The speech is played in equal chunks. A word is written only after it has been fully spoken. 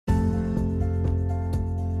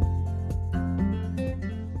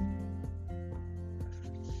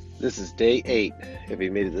This is day 8. If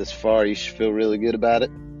you made it this far, you should feel really good about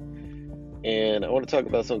it. And I want to talk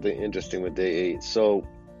about something interesting with day 8. So,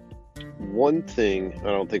 one thing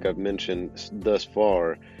I don't think I've mentioned thus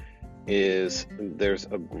far is there's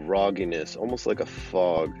a grogginess, almost like a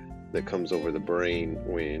fog, that comes over the brain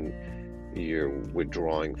when you're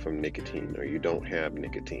withdrawing from nicotine or you don't have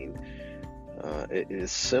nicotine. It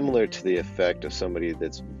is similar to the effect of somebody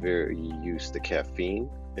that's very used to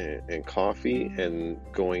caffeine and coffee and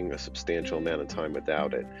going a substantial amount of time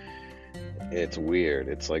without it. It's weird.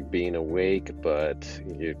 It's like being awake, but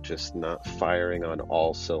you're just not firing on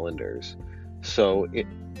all cylinders. So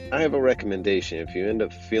I have a recommendation. If you end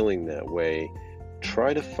up feeling that way,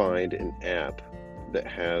 try to find an app that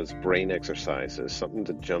has brain exercises, something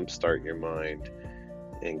to jumpstart your mind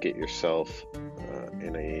and get yourself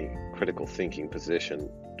in a critical thinking position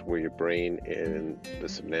to where your brain and the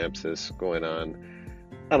synapses going on.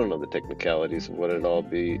 I don't know the technicalities of what it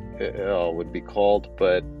all would be called,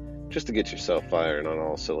 but just to get yourself firing on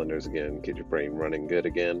all cylinders again, get your brain running good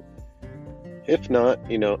again. If not,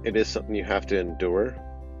 it is something you have to endure.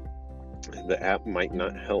 The app might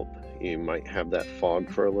not help. You might have that fog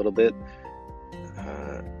for a little bit.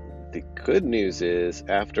 The good news is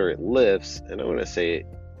after it lifts, and I want to say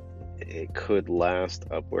it could last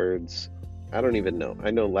upwards. I don't even know.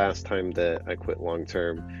 I know last time that I quit long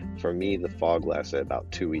term, for me, the fog lasted about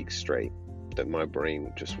 2 weeks straight. That my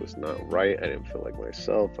brain just was not right. I didn't feel like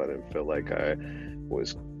myself. I didn't feel like I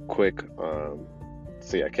was quick. I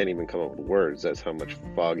can't even come up with words. That's how much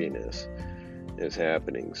fogginess is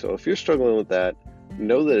happening. So if you're struggling with that,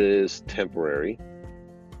 know that it is temporary.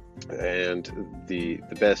 And the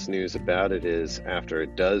best news about it is after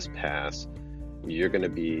it does pass, you're going to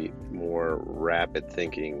be more rapid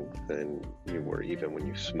thinking than you were even when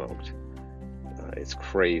you smoked. It's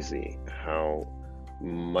crazy how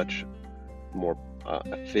much more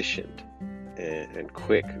efficient and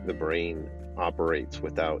quick the brain operates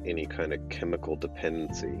without any kind of chemical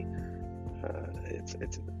dependency.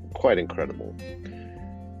 It's quite incredible.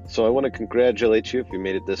 So I want to congratulate you if you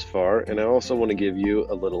made it this far, and I also want to give you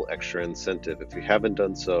a little extra incentive. If you haven't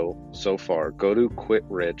done so far, go to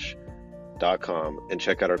quitrich.com and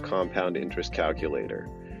check out our compound interest calculator.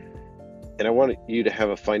 And I want you to have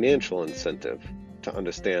a financial incentive to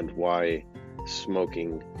understand why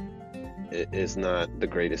smoking is not the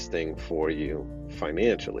greatest thing for you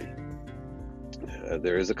financially.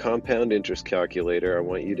 There is a compound interest calculator. I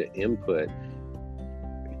want you to input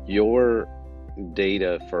your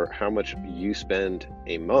data for how much you spend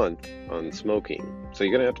a month on smoking. So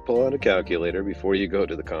you're going to have to pull out a calculator before you go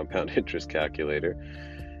to the compound interest calculator.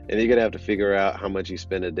 And you're going to have to figure out how much you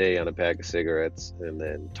spend a day on a pack of cigarettes, and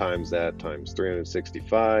then times that times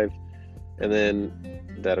 365. And then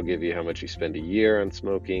that'll give you how much you spend a year on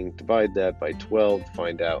smoking. Divide that by 12,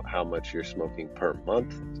 find out how much you're smoking per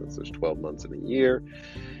month, since there's 12 months in a year.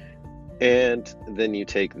 And then you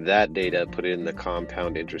take that data, put it in the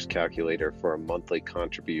compound interest calculator for a monthly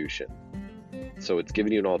contribution. So it's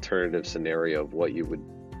giving you an alternative scenario of what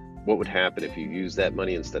would happen if you use that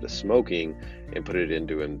money instead of smoking and put it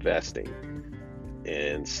into investing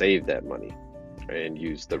and save that money and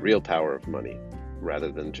use the real power of money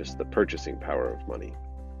rather than just the purchasing power of money.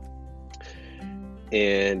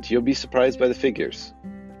 And you'll be surprised by the figures.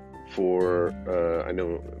 I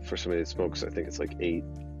know for somebody that smokes, I think it's like $8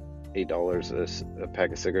 a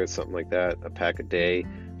pack of cigarettes, something like that, a pack a day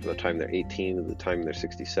from the time they're 18 to the time they're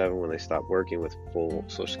 67 when they stop working with full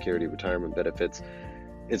Social Security retirement benefits.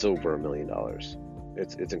 It's over $1 million.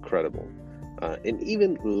 It's incredible. And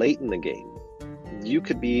even late in the game, you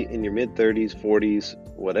could be in your mid-30s, 40s,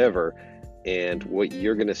 whatever, and what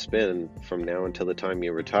you're going to spend from now until the time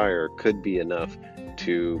you retire could be enough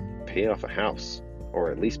to pay off a house, or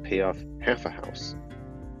at least pay off half a house.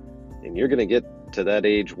 And you're going to get to that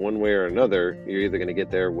age one way or another. You're either going to get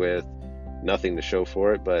there with nothing to show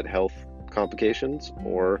for it but health complications,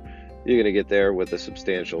 or you're going to get there with a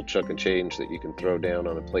substantial chunk of change that you can throw down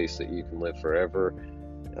on a place that you can live forever.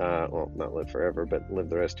 Not live forever, but live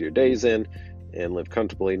the rest of your days in, and live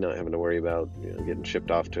comfortably, not having to worry about getting shipped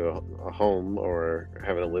off to a home or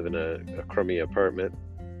having to live in a crummy apartment.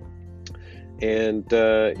 And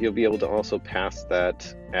you'll be able to also pass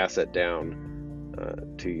that asset down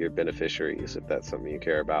to your beneficiaries if that's something you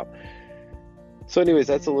care about. So anyways,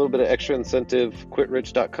 that's a little bit of extra incentive.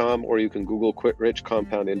 Quitrich.com, or you can Google Quitrich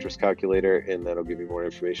compound interest calculator, and that'll give you more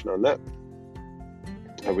information on that.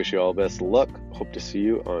 I wish you all best of luck. Hope to see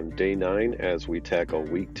you on day 9 as we tackle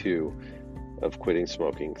week 2 of quitting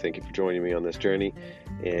smoking. Thank you for joining me on this journey,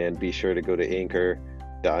 and be sure to go to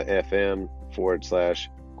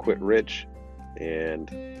anchor.fm/quitrich and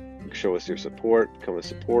show us your support, become a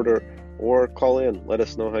supporter, or call in. Let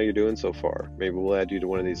us know how you're doing so far. Maybe we'll add you to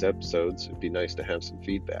one of these episodes. It'd be nice to have some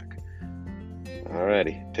feedback.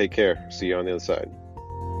 Alrighty, take care. See you on the other side.